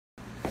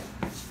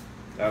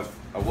I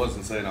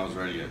wasn't saying I was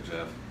ready yet,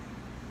 Jeff.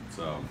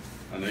 So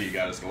I know you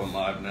got us going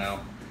live now.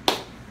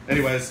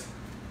 Anyways,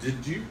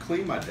 did you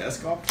clean my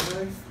desk off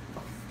today?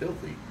 Fucking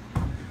filthy.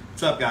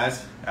 What's up,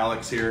 guys?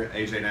 Alex here,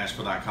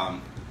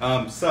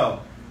 ajnashville.com.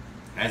 So,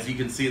 as you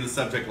can see in the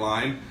subject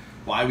line,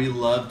 why we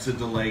love to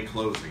delay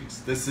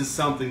closings. This is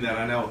something that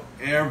I know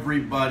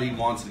everybody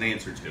wants an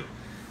answer to.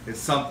 It's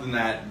something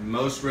that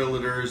most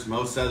realtors,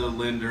 most other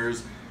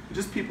lenders,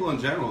 just people in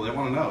general, they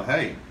want to know,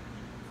 hey,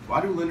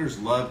 why do lenders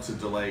love to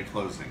delay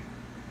closing?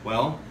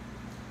 Well,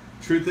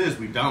 truth is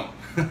we don't.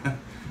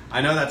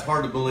 I know that's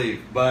hard to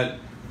believe, but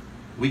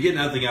we get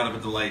nothing out of a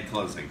delayed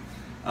closing.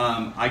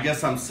 I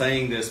guess I'm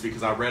saying this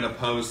because I read a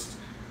post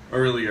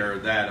earlier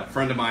that a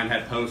friend of mine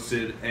had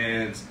posted,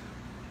 and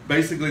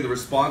basically the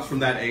response from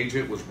that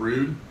agent was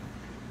rude,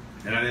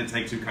 and I didn't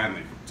take too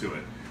kindly to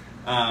it.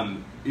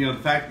 You know,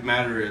 the fact of the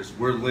matter is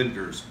we're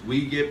lenders.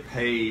 We get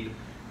paid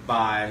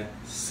by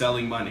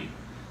selling money.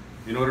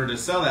 In order to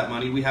sell that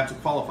money, we have to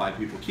qualify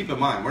people. Keep in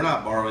mind, we're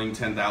not borrowing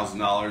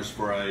 $10,000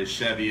 for a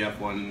Chevy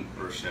F1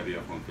 or Chevy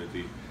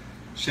F-150,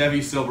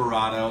 Chevy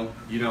Silverado.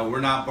 You know,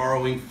 we're not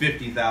borrowing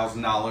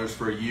 $50,000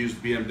 for a used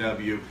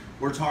BMW.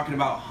 We're talking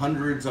about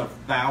hundreds of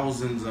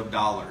thousands of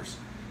dollars.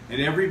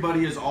 And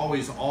everybody is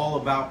always all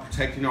about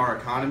protecting our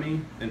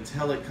economy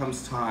until it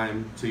comes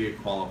time to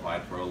get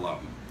qualified for a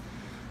loan.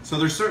 So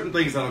there's certain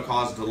things that will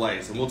cause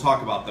delays, and we'll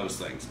talk about those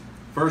things.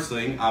 First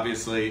thing,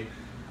 obviously,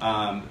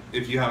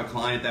 if you have a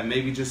client that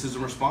maybe just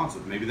isn't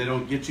responsive, maybe they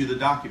don't get you the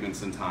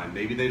documents in time,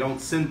 maybe they don't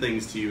send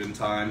things to you in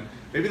time,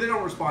 maybe they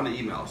don't respond to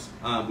emails.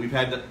 We've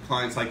had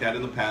clients like that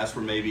in the past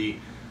where maybe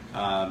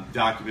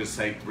documents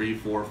take 3,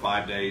 4,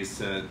 5 days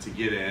to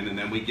get in, and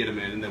then we get them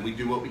in, and then we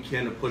do what we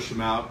can to push them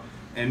out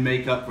and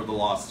make up for the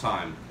lost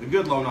time. A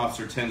good loan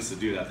officer tends to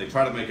do that. They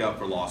try to make up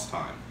for lost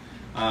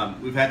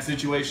time. We've had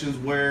situations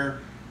where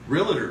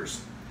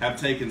realtors have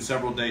taken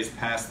several days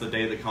past the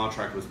day the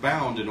contract was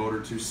bound in order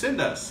to send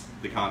us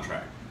the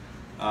contract.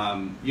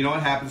 You know,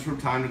 it happens from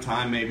time to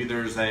time. Maybe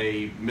there's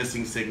a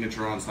missing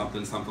signature on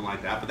something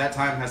like that, but that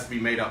time has to be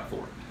made up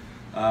for.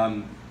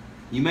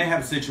 You may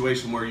have a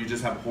situation where you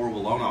just have a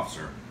horrible loan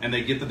officer and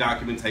they get the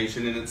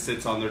documentation and it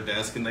sits on their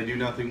desk and they do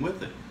nothing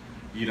with it.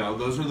 You know,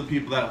 those are the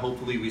people that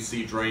hopefully we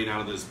see drain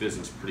out of this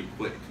business pretty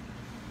quick.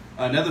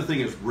 Another thing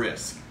is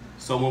risk.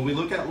 So when we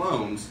look at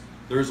loans,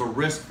 there's a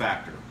risk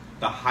factor.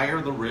 The higher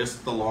the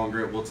risk, the longer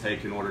it will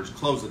take in order to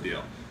close a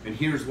deal. And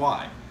here's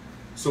why.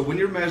 So when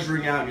you're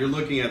measuring out and you're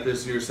looking at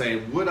this and you're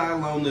saying, would I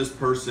loan this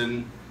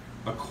person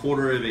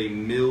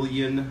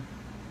 $250,000,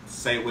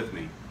 say it with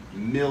me,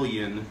 $1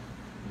 million,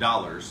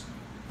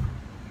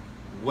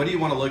 what do you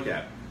want to look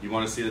at? You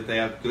want to see that they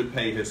have good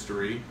pay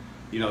history.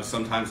 You know,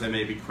 sometimes they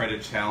may be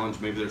credit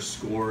challenged, maybe their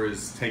score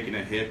is taking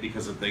a hit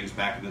because of things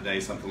back in the day,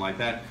 something like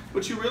that.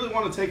 But you really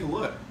want to take a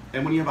look.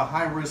 And when you have a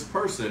high risk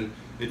person,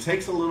 it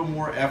takes a little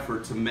more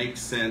effort to make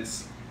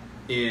sense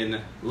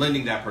in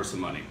lending that person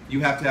money.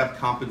 You have to have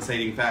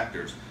compensating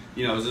factors.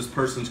 You know, is this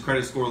person's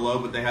credit score low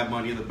but they have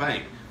money in the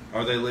bank?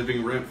 Are they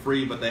living rent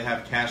free but they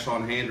have cash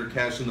on hand or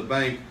cash in the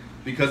bank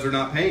because they're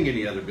not paying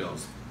any other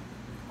bills?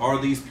 Are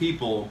these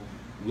people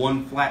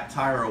one flat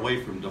tire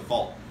away from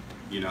default?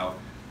 You know,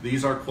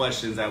 these are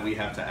questions that we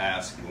have to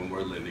ask when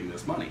we're lending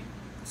this money.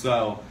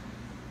 So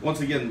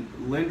once again,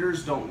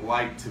 lenders don't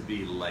like to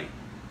be late.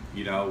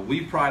 You know,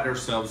 we pride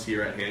ourselves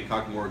here at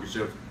Hancock Mortgage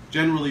of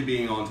generally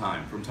being on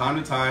time. From time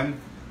to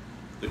time,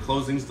 the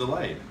closing's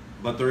delayed,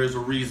 but there is a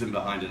reason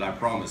behind it, I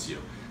promise you.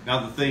 Now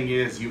the thing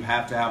is, you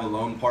have to have a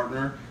loan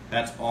partner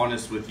that's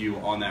honest with you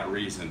on that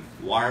reason.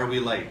 Why are we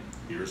late?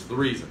 Here's the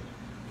reason,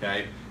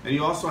 okay? And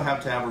you also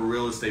have to have a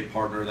real estate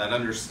partner that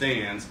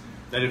understands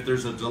that if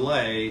there's a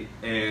delay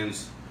and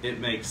it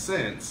makes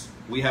sense,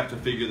 we have to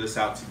figure this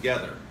out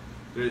together.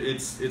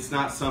 It's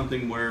not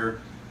something where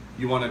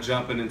you want to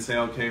jump in and say,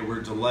 okay,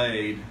 we're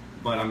delayed,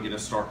 but I'm going to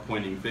start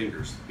pointing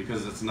fingers,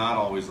 because it's not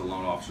always the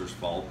loan officer's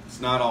fault. It's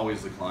not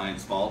always the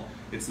client's fault.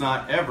 It's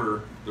not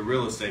ever the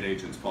real estate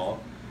agent's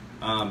fault.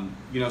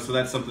 You know, so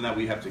that's something that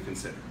we have to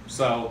consider.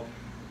 So,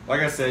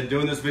 like I said,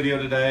 doing this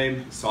video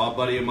today, saw a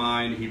buddy of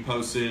mine, he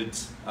posted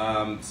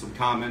some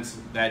comments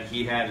that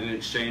he had in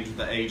exchange with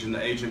the agent.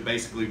 The agent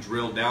basically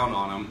drilled down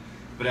on him,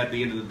 but at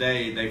the end of the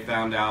day, they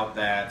found out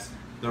that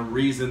the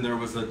reason there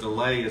was a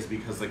delay is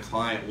because the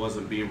client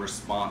wasn't being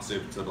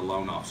responsive to the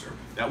loan officer.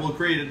 That will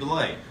create a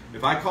delay.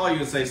 If I call you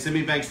and say, send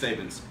me bank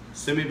statements,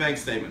 send me bank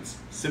statements,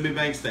 send me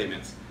bank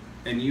statements,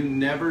 and you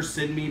never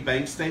send me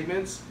bank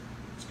statements,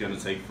 it's gonna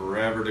take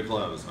forever to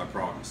close, I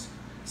promise.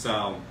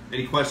 So,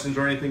 any questions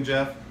or anything,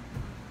 Jeff?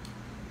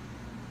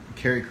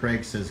 Kerry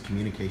Craig says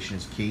communication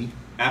is key.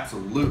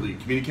 Absolutely,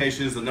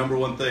 communication is the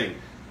 #1 thing.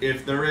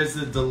 If there is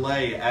a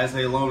delay as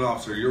a loan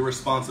officer, your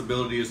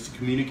responsibility is to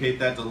communicate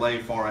that delay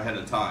far ahead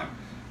of time.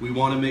 We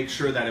want to make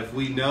sure that if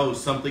we know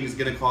something is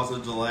going to cause a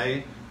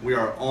delay, we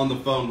are on the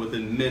phone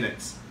within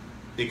minutes,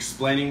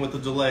 explaining what the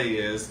delay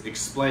is,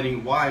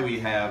 explaining why we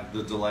have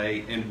the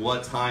delay, and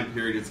what time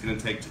period it's going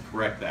to take to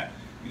correct that.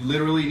 You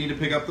literally need to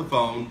pick up the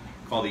phone,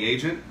 call the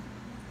agent,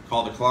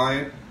 call the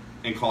client,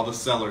 and call the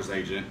seller's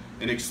agent,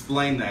 and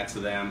explain that to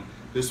them.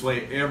 This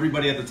way,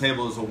 everybody at the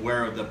table is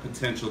aware of the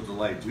potential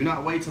delay. Do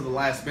not wait till the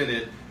last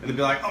minute and then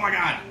be like, oh my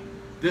God,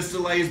 this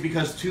delay is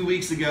because 2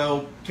 weeks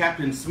ago,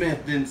 Captain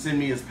Smith didn't send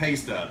me his pay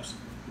stubs.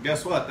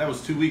 Guess what? That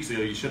was 2 weeks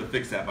ago. You should have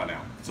fixed that by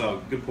now.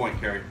 So, good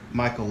point, Kerry.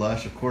 Michael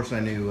Lush, of course I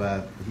knew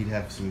he'd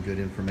have some good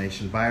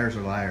information. Buyers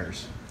are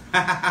liars.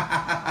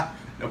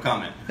 No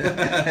comment.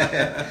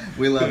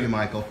 We love you,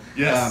 Michael.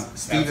 Yes.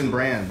 Stephen absolutely.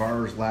 Brand,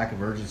 borrower's lack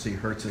of urgency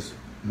hurts us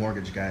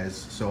mortgage guys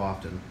so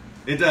often.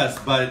 It does,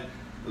 but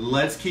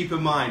let's keep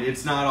in mind,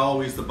 it's not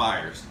always the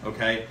buyers,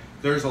 okay?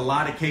 There's a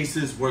lot of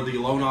cases where the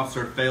loan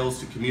officer fails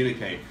to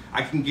communicate.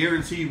 I can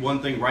guarantee you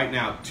one thing right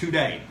now,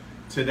 today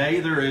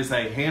there is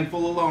a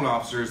handful of loan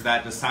officers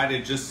that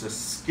decided just to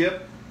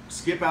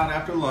skip out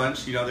after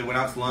lunch. You know, they went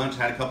out to lunch,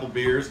 had a couple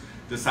beers,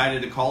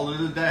 decided to call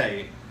it a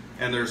day,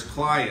 and there's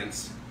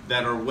clients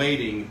that are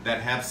waiting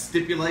that have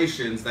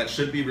stipulations that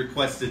should be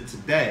requested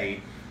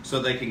today so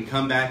they can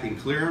come back and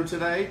clear them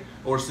today,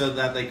 or so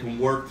that they can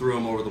work through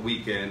them over the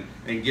weekend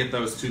and get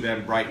those to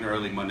them bright and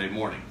early Monday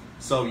morning.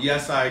 So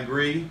yes, I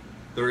agree.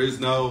 There is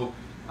no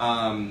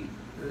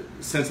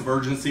sense of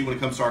urgency when it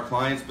comes to our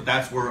clients, but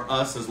that's where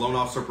us as loan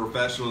officer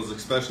professionals,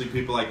 especially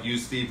people like you,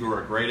 Steve, who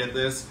are great at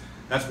this,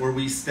 that's where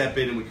we step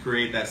in and we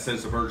create that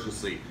sense of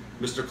urgency.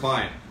 Mr.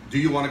 Client, do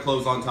you want to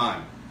close on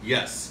time?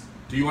 Yes.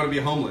 Do you want to be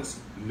homeless?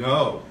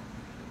 No.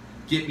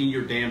 Get me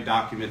your damn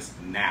documents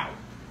now.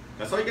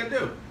 That's all you got to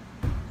do.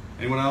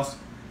 Anyone else?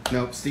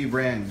 Nope, Steve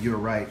Brand, you're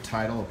right.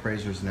 Title,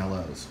 appraisers, and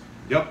LOs.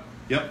 Yep.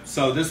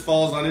 So this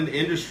falls on an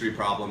industry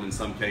problem in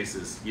some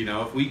cases. You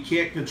know, if we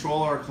can't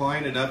control our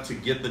client enough to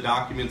get the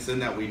documents in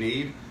that we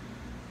need,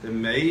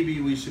 then maybe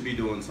we should be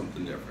doing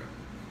something different.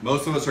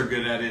 Most of us are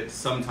good at it.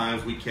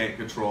 Sometimes we can't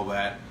control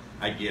that.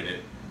 I get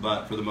it.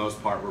 But for the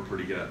most part, we're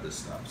pretty good at this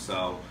stuff.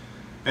 So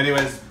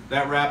anyways,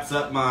 that wraps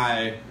up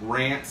my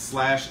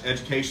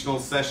rant/educational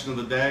session of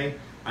the day.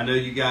 I know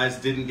you guys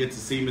didn't get to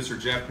see Mr.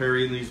 Jeff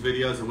Perry in these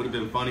videos. It would have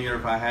been funnier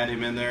if I had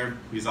him in there.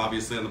 He's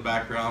obviously in the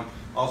background.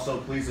 Also,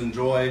 please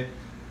enjoy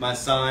my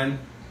sign.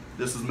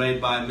 This is made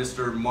by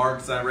Mr.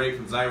 Mark Zyrate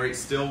from Zyrate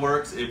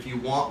Steelworks. If you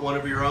want one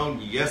of your own,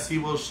 yes, he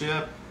will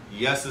ship.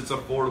 Yes, it's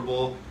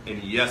affordable.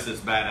 And yes, it's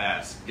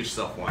badass. Get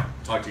yourself one.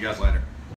 Talk to you guys later.